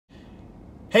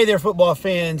Hey there, football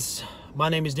fans. My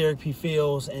name is Derek P.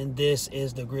 Fields, and this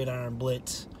is the Gridiron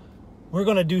Blitz. We're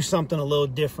going to do something a little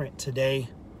different today.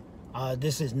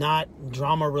 This is not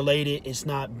drama related. It's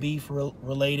not beef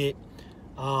related.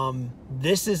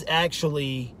 This is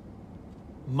actually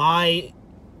my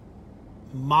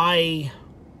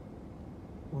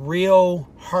real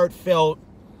heartfelt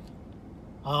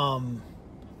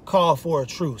call for a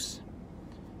truce.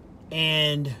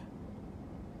 And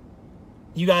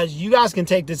you guys can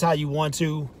take this how you want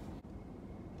to.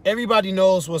 Everybody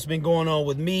knows what's been going on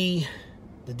with me,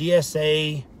 the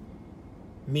DSA,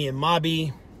 me and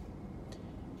Mobby.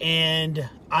 And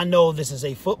I know this is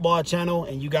a football channel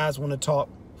and you guys want to talk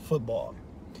football.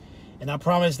 And I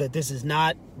promise that this is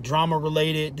not drama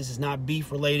related. This is not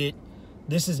beef related.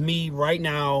 This is me right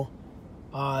now.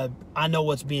 I know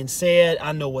what's being said.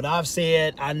 I know what I've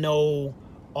said. I know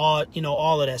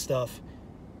all of that stuff.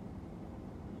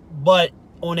 But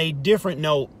on a different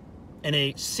note, and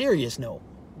a serious note,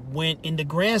 when in the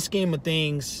grand scheme of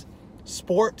things,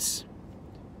 sports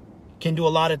can do a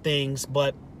lot of things,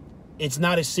 but it's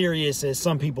not as serious as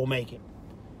some people make it.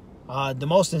 The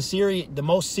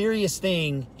most serious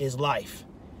thing is life.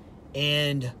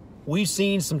 And we've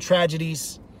seen some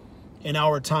tragedies in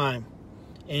our time.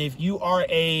 And if you are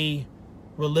a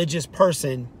religious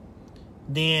person,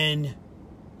 then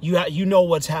you know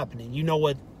what's happening. You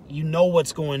know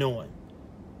what's going on.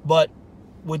 But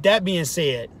with that being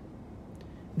said,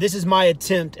 this is my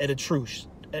attempt at a truce.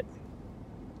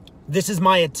 This is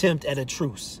my attempt at a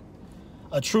truce.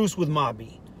 A truce with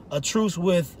Mobby. A truce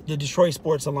with the Detroit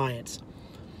Sports Alliance.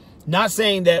 Not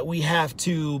saying that we have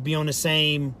to be on the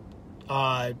same,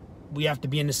 we have to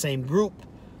be in the same group.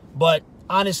 But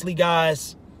honestly,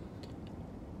 guys,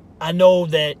 I know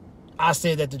that I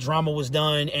said that the drama was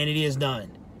done, and it is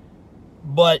done.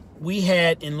 But we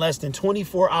had, in less than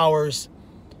 24 hours,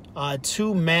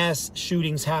 2 mass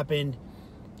shootings happened.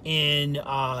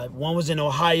 One was in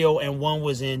Ohio and one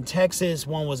was in Texas.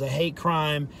 One was a hate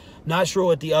crime. Not sure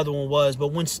what the other one was. But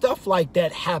when stuff like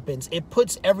that happens, it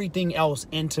puts everything else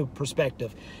into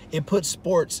perspective. It puts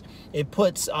sports. It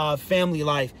puts family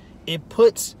life. It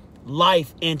puts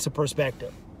life into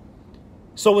perspective.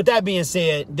 So with that being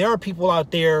said, there are people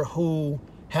out there who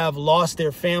have lost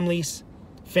their families,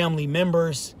 family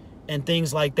members, and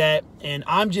things like that. And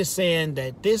I'm just saying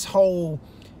that this whole,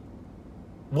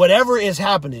 whatever is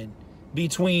happening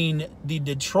between the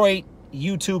Detroit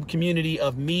YouTube community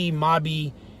of me,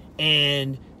 Mobby,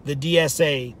 and the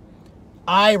DSA,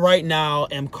 I right now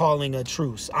am calling a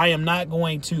truce. I am not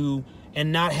going to,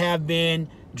 and not have been,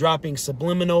 dropping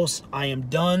subliminals. I am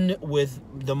done with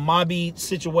the Mobby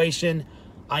situation.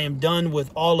 I am done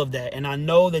with all of that. And I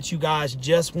know that you guys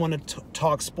just want to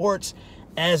talk sports,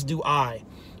 as do I.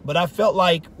 But I felt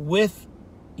like with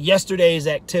yesterday's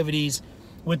activities,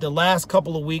 with the last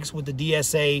couple of weeks with the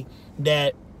DSA,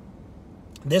 that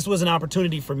this was an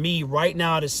opportunity for me right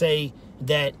now to say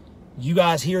that you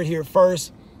guys hear it here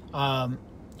first. I'm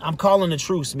calling a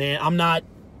truce, man.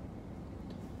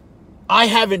 I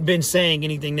haven't been saying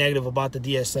anything negative about the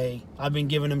DSA. I've been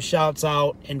giving them shouts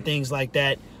out and things like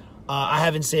that. I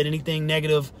haven't said anything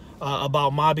negative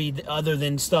about Mobby other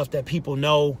than stuff that people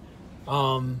know.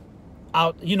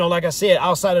 Like I said,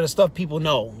 outside of the stuff people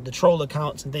know, the troll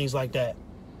accounts and things like that.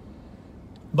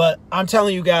 But I'm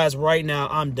telling you guys right now,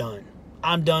 I'm done.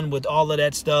 I'm done with all of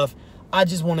that stuff. I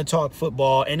just want to talk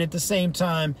football. And at the same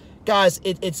time, guys,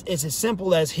 it's as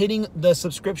simple as hitting the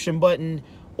subscription button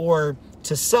or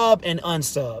to sub and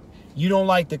unsub. You don't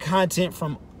like the content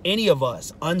from any of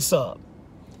us, unsub.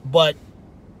 But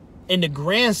in the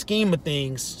grand scheme of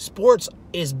things, sports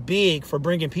is big for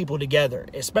bringing people together,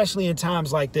 especially in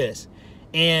times like this.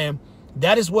 And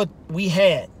that is what we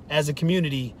had as a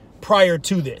community prior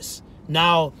to this.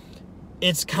 Now,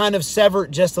 it's kind of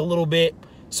severed just a little bit.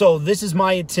 So this is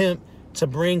my attempt to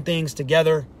bring things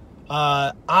together.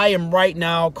 I am right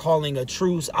now calling a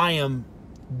truce. I am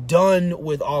done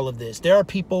with all of this. There are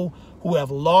people who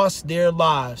have lost their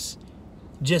lives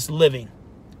just living.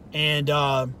 And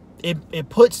it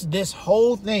puts this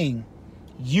whole thing,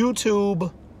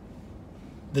 YouTube,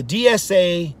 the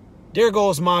DSA, there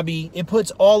goes Mobby. It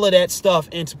puts all of that stuff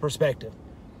into perspective.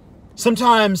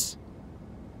 Sometimes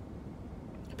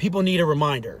people need a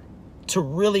reminder to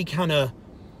really kind of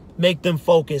make them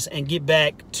focus and get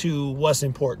back to what's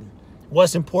important.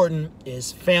 What's important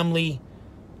is family,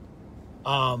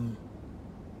 and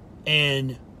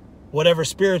whatever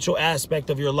spiritual aspect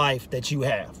of your life that you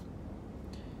have.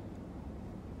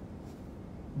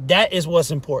 That is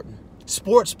what's important.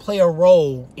 Sports play a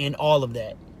role in all of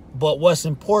that. But what's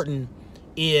important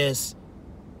is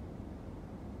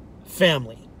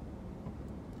family.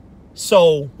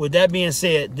 So with that being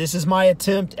said, this is my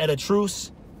attempt at a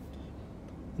truce.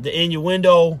 The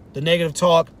innuendo, the negative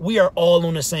talk, we are all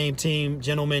on the same team,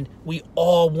 gentlemen. We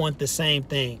all want the same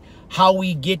thing. How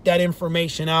we get that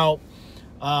information out,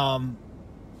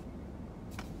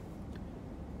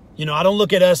 you know, I don't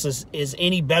look at us as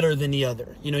any better than the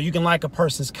other. You know, you can like a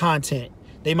person's content.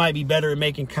 They might be better at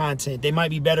making content. They might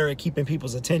be better at keeping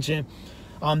people's attention.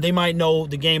 They might know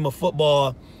the game of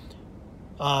football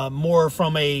more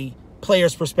from a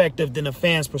player's perspective than a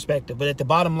fan's perspective. But at the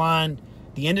bottom line,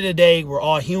 the end of the day, we're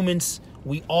all humans.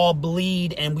 We all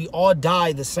bleed and we all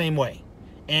die the same way.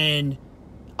 And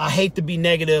I hate to be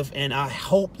negative, and I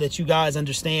hope that you guys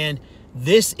understand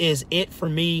this is it for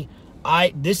me.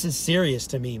 This is serious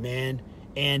to me, man.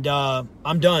 And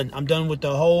I'm done. I'm done with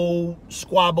the whole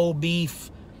squabble, beef,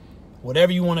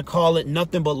 whatever you want to call it.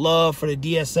 Nothing but love for the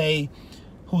DSA,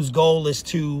 whose goal is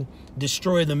to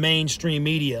destroy the mainstream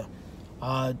media.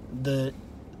 The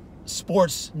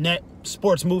sports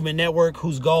movement network,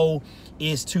 whose goal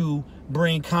is to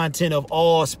bring content of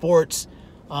all sports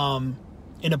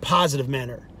in a positive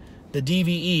manner. The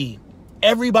DVE,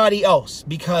 everybody else,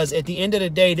 because at the end of the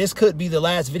day, this could be the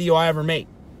last video I ever make.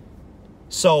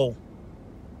 So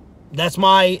that's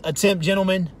my attempt,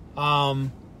 gentlemen.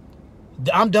 I'm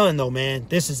done though, man.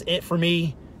 This is it for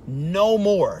me. No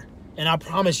more. And I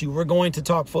promise you, we're going to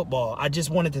talk football. I just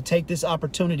wanted to take this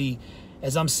opportunity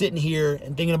as I'm sitting here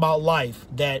and thinking about life,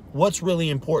 that what's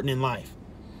really important in life.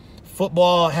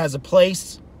 Football has a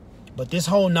place, but this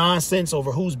whole nonsense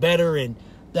over who's better and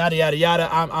yada, yada, yada,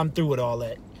 I'm through with all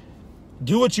that.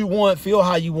 Do what you want, feel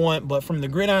how you want, but from the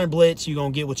Gridiron Blitz, you're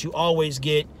going to get what you always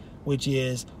get, which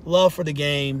is love for the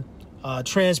game,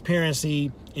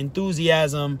 transparency,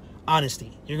 enthusiasm,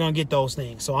 honesty. You're going to get those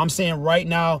things. So I'm saying right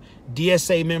now,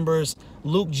 DSA members,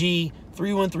 Luke G,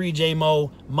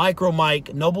 313JMO, Micro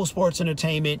Mike, Noble Sports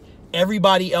Entertainment,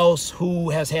 everybody else who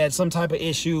has had some type of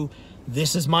issue,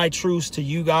 this is my truce to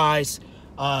you guys.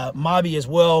 Mobby as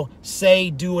well. Say,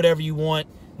 do whatever you want.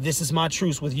 This is my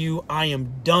truce with you. I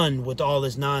am done with all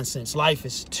this nonsense. Life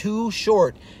is too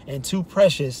short and too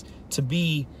precious to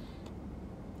be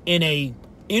in a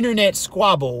internet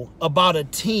squabble about a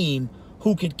team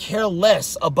who could care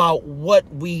less about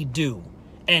what we do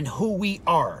and who we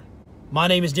are. My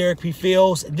name is Derek P.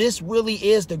 Fields. This really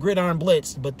is the Gridiron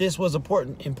Blitz, but this was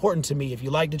important to me. If you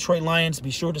like Detroit Lions,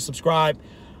 be sure to subscribe.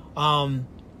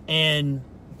 And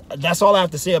that's all I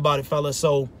have to say about it, fellas.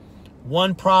 So,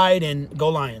 one pride and go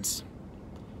Lions.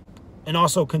 And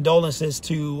also condolences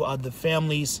to the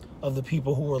families of the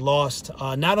people who were lost,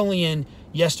 not only in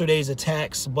yesterday's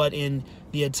attacks, but in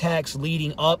the attacks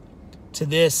leading up to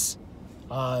this.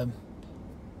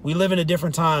 We live in a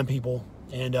different time, people,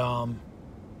 and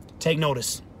take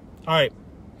notice. All right,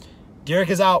 Derek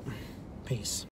is out. Peace.